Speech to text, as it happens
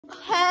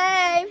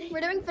Hey,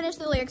 we're doing finish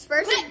the lyrics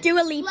first.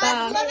 Dua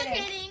Lipa.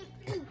 Levitating.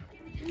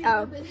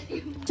 Oh,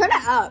 turn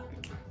it up.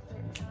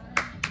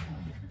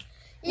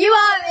 You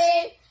want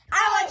me,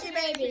 I want you,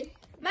 baby.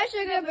 My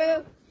sugar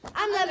boo,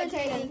 I'm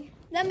levitating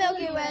the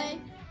Milky Way.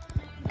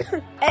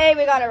 Hey,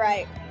 we got it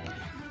right.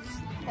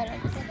 No,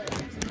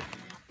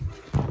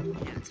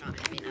 it's not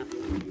heavy enough.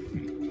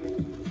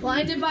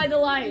 Blinded by the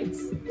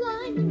lights.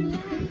 Blinding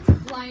lights.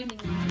 Blinding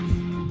lights.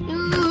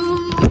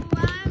 Ooh,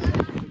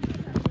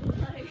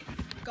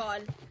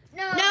 God.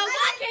 No,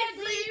 I can't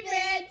sleep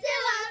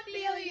until I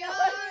feel your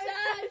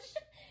touch.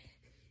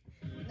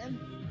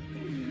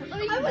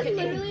 I was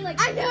literally like,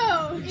 I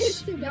know.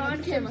 No,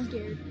 on camera.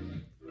 Scared.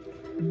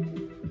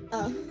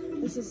 Oh,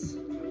 this is.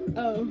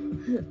 Oh.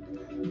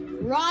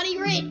 Roddy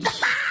Rich.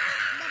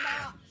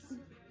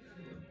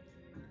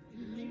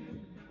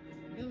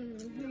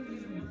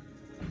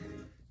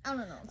 I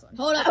don't know what's on.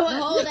 Hold up,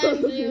 hold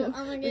on, dude. I'm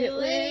gonna get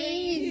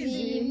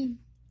lazy.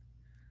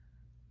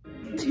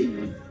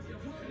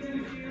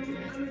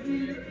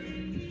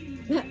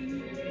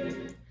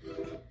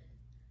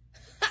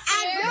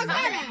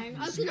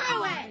 It's an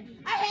odd.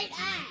 I hate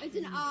ads. It's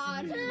an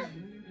odd.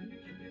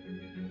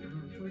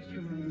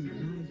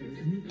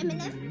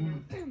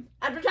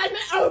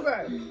 Advertisement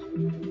over.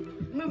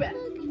 Move it.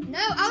 No,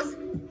 I was.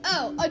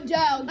 Oh,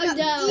 Adele.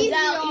 Adele. Easy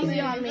Easy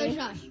on me. Oh,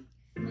 shush.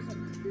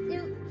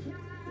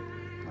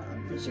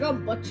 She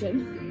got butchin'.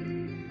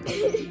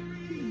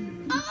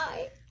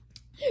 I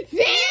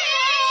Feel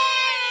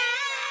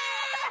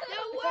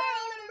the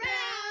world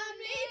around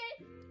me.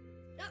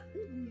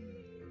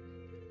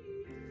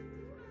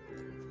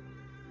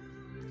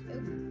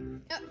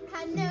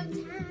 had no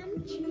time to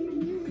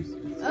choose.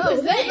 Oh,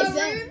 The this.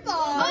 Maroon 5.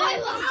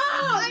 Oh,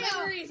 I know.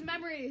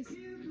 Memories.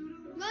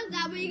 What's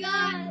that we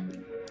got?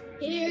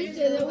 Here's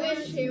to the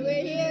wish, here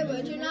we're here,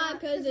 but you're not,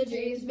 cause the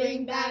dreams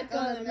bring back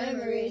all the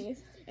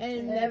memories.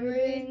 And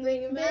memories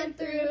bring them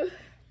through.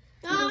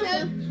 Oh,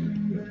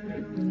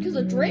 Because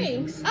of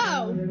drinks.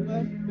 oh.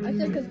 I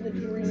said because of the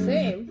drinks.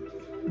 Same.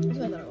 That's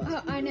what I thought it was.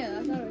 Oh, I know.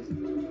 I thought it was.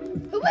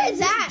 Who is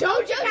that?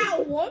 Doja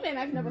Cat Woman.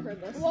 I've never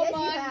heard this. Yes,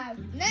 you have.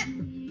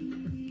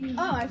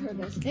 Oh, I've heard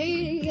this.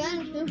 She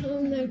got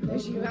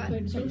She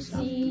got some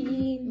stuff.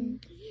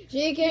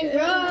 She can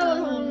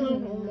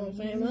grow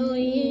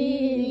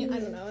family. I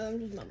don't know, I'm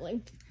just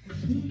mumbling.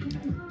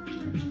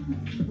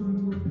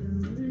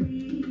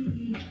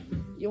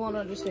 You won't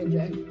understand,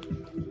 Jay.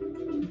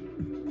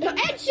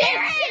 Ed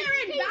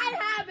Sheeran! Bad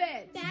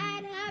habits.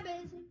 Bad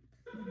habits.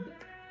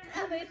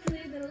 Habits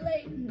in the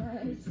late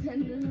nights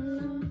and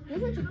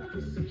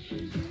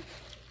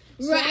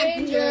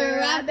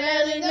Stranger, I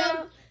barely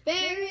know.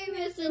 Very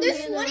missing.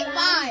 There's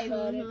 25.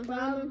 but it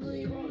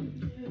probably won't.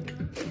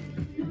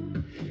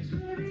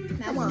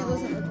 Imagine it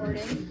wasn't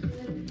recording.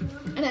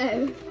 I know.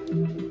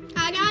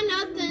 I got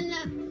nothing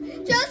left.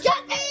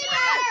 Justin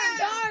Bieber!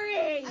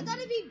 Sorry. I thought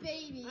it'd be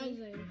Baby.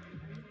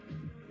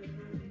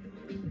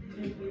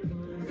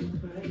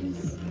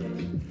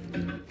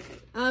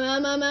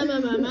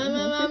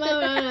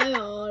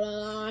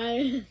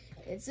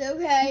 It's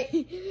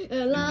okay.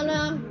 La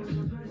la.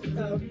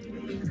 Oh.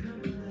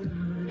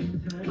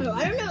 Oh,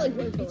 I don't know like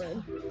word for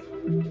word.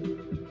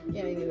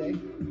 Yeah, me neither.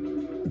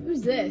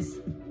 Who's this?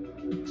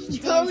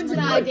 Toads and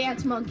I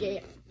Dance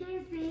Monkey.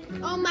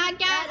 Oh my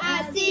God,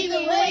 I see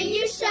the way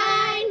you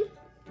shine.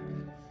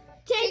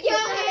 Take your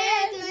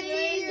hands and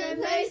knees and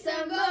place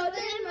them both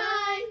in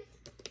mine.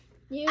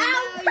 You know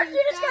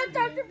You just got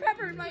Dr.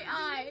 Pepper in my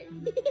eye.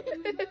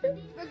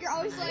 But you're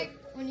always like,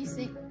 when you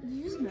sing,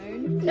 you just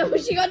moan. No,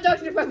 she got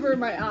Dr. Pepper in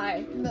my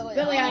eye. Billie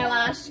Billie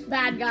Eilish,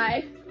 bad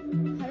guy.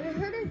 Have you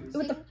heard her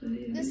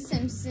sing The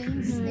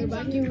Simpsons?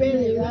 like you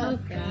really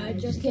rough guy,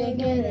 just can't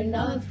get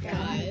enough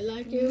guy.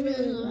 Like you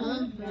really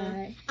rough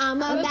guy.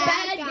 I'm a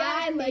bad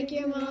guy, make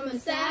your mama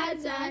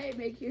sad side,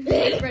 make your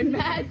friend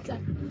mad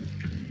side.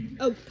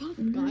 Oh, puff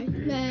guy.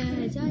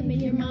 Mad side,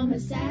 make your mama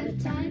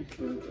sad side.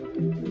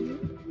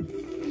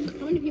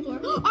 How many people are?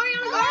 Oh,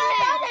 Ariana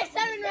Grande! Oh,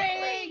 7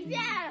 rings,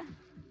 yeah.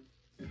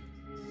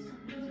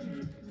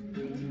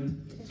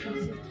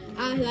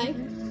 I like.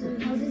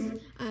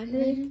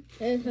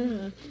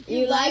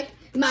 You like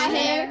my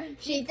hair?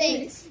 She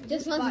thinks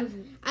just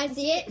one. I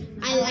see it.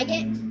 I like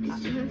it.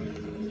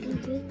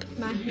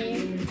 My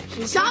hair.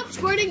 Stop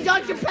squirting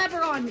Dr.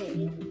 Pepper on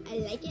me. I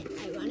like it.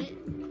 I want it.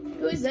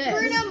 Who is this?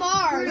 Bruno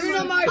Mars.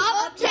 Bruno Mars.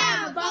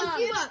 Uptown, funk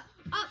you up.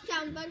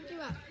 Uptown, funk you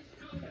up.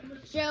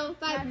 She'll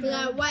fight for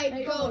that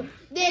white gold.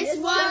 This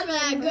one for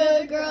that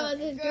good girl.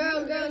 This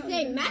girl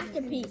say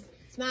masterpiece.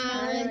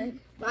 Smiling,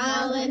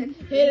 smiling,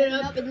 hit it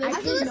up in the I saw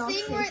this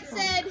thing where it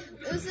said,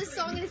 it was this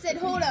song and it said,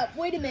 hold up,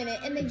 wait a minute.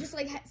 And they just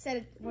like set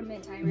a 1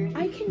 minute timer.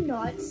 I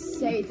cannot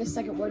say the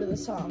second word of the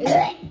song.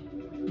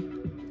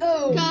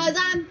 Oh. Cause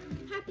I'm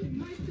happy,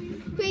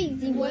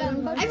 crazy. What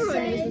I'm about to Everyone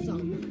say. knows the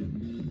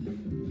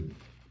song.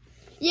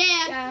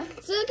 Yeah.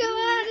 So come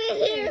out of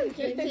here.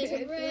 Take a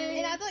And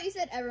break. I thought you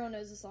said everyone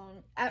knows the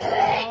song. And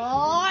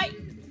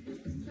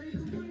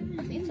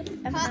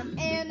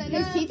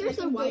His teeth are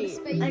so white.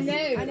 I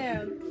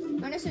know.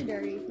 Mine are so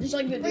dirty. Just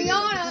like the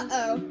Rihanna.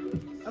 Oh.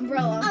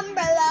 Umbrella.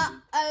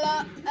 Umbrella.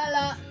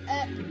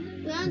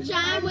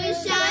 Sunshine, we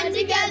shine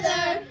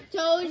together.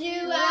 Told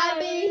you I'd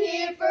be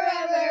here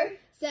forever.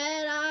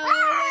 Said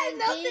I It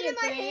melted in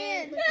my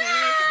hand.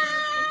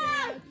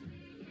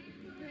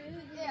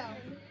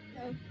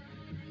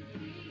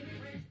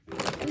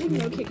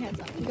 No Kit Kats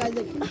up. You guys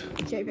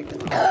like cherry picked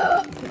them.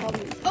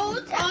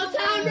 Old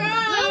Town Road.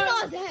 Lil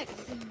Nas X.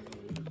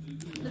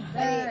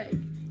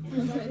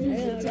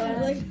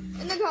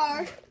 In the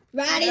car.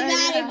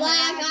 Riding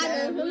black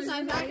on the who's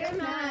I'm fucking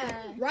mad.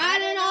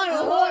 Riding on a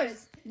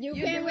horse. You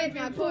can't whip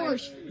my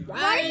Porsche. Why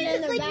are Riding you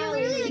in just the like you're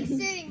literally like valley.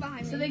 sitting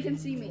behind So me? they can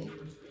see me.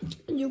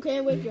 You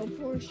can't whip your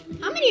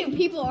Porsche. How many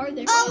people are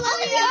there?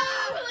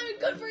 Oh,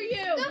 Good for you.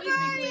 Good for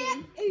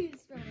you.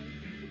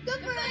 Good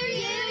for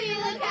you. You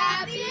look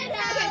happy and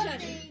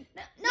healthy.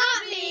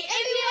 Not me.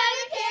 If you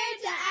ever cared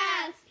to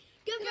ask.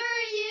 Good for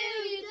you.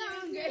 You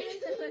doing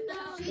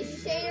great.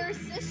 She's Cher's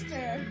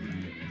sister.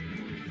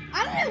 I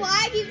don't know why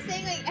I keep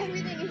saying like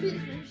everything is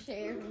from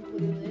Cher from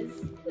Clueless.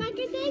 Like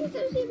a thing, so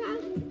she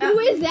Who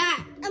is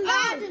that?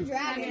 Imagine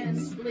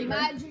Dragons. Dragons.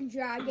 Imagine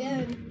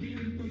Dragon.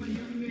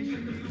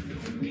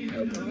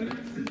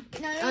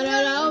 No, I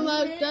don't know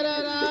much.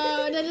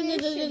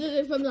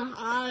 From the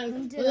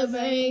heart to the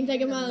brain,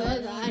 taking my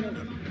life. I don't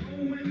know.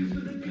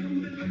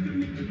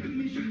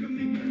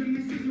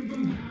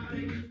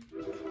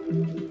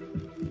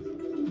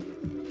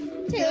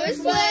 Taylor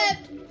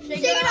Swift.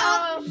 Shake it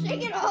off.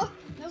 Shake it off.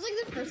 That was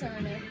like the first time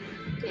I knew.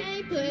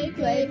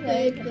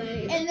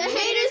 Play. And the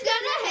haters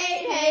gonna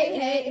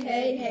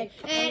hate.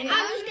 And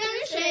I was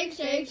gonna shake.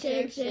 Shake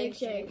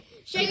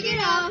it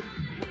off.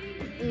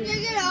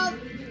 Shake it off.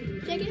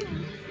 Shake it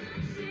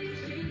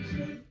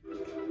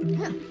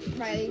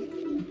Riley.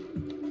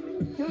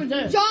 Who was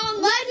this?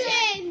 John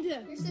Legend!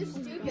 You're so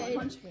stupid.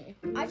 Punch me.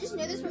 I just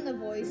know this from The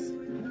Voice.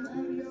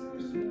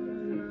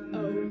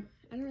 Oh.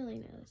 I don't really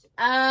know this.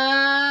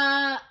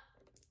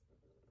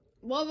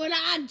 What would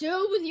I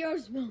do with your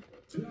smoke?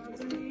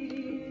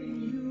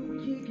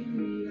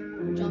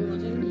 John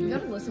Legend. You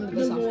gotta listen to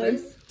this The after.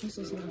 Voice. Let's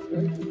listen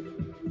after.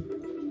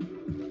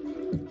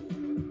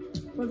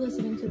 We're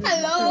listening to this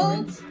Hello?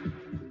 afterwards.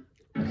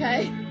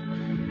 Okay.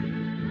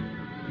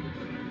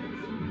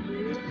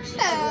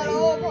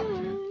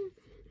 Hello.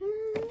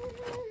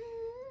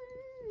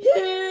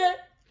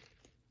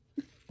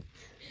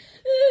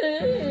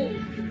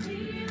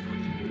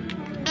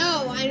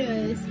 Oh, I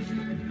know this.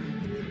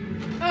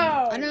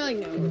 Oh. I don't really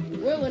know.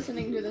 We're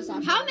listening to this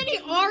after. How many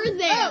are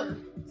there?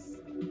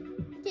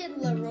 Kid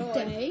Leroy.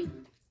 Stay.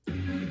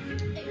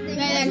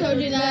 I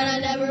told you that I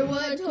never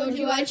would. Told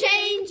you I'd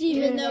change,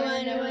 even though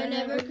I know I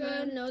never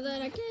could. Know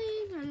that I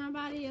can't. I'm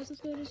nobody else as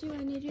good as you. I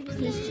need you to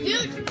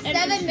Dude,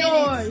 7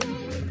 minutes.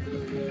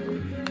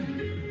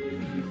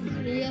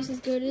 Nobody else as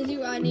good as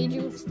you. I need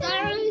you to stay.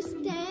 Oh, she's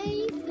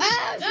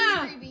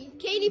creepy.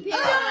 Katy Perry.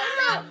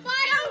 Oh,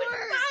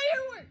 fireworks.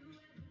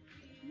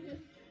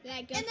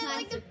 Like And then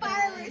like the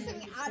fireworks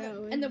coming out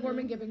of And the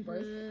woman giving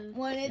birth.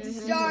 When it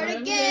start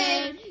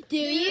again. Do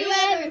you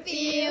ever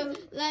feel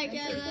like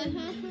a...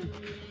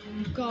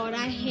 God,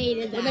 I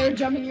hated When they were that.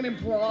 jumping in a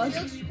bras. It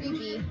looks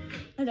creepy.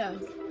 I know.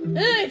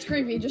 It's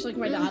creepy, just like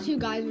my Those dad. two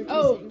guys were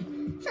Oh.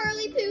 kissing.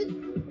 Charlie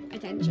Puth.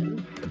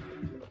 Attention.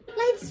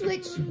 Light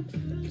switch.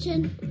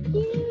 You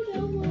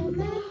don't want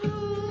my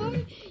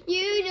heart.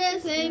 You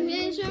just make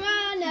me sure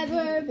I'll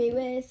never be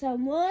with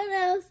someone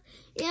else.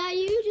 Yeah,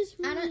 you just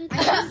I want know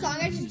the song,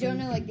 I just don't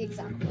know like the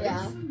exact words.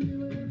 Yeah.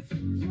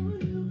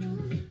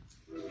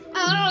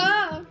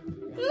 Oh,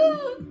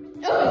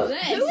 Oh,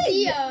 this. who is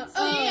Sia. that?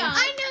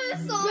 I know the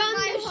song From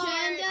by the heart.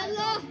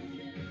 chandelier.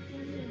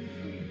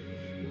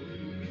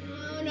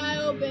 When I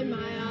open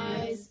my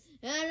eyes.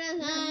 On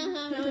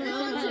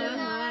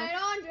tonight.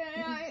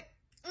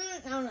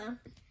 I don't know.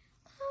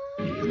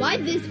 Why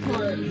this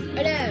part?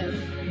 I know.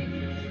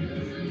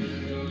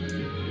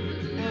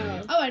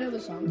 Oh, Oh, I know the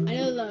song. I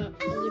know the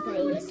only part.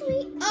 Oh,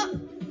 sweet. Oh,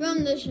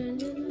 From the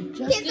chandelier.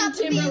 Justin stop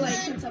the Timberlake feeling.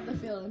 can't stop the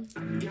feeling.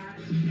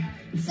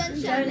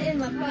 sunshine in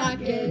my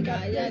Pocket,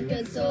 pocket. got a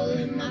good soul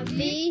in my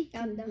feet.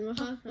 Got my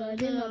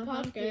heart in my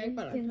pocket,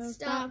 but I can't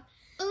stop.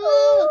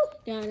 Ooh.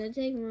 Gotta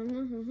take my.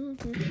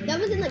 That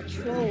was in like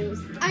Trolls.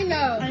 I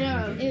know. I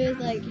know. It was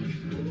like,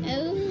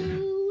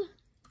 oh,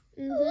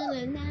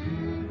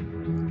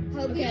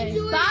 Hope Okay. you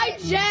enjoyed Bye,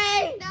 it.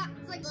 Jay. That's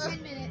like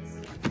 10 minutes.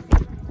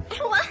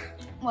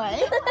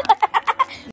 What?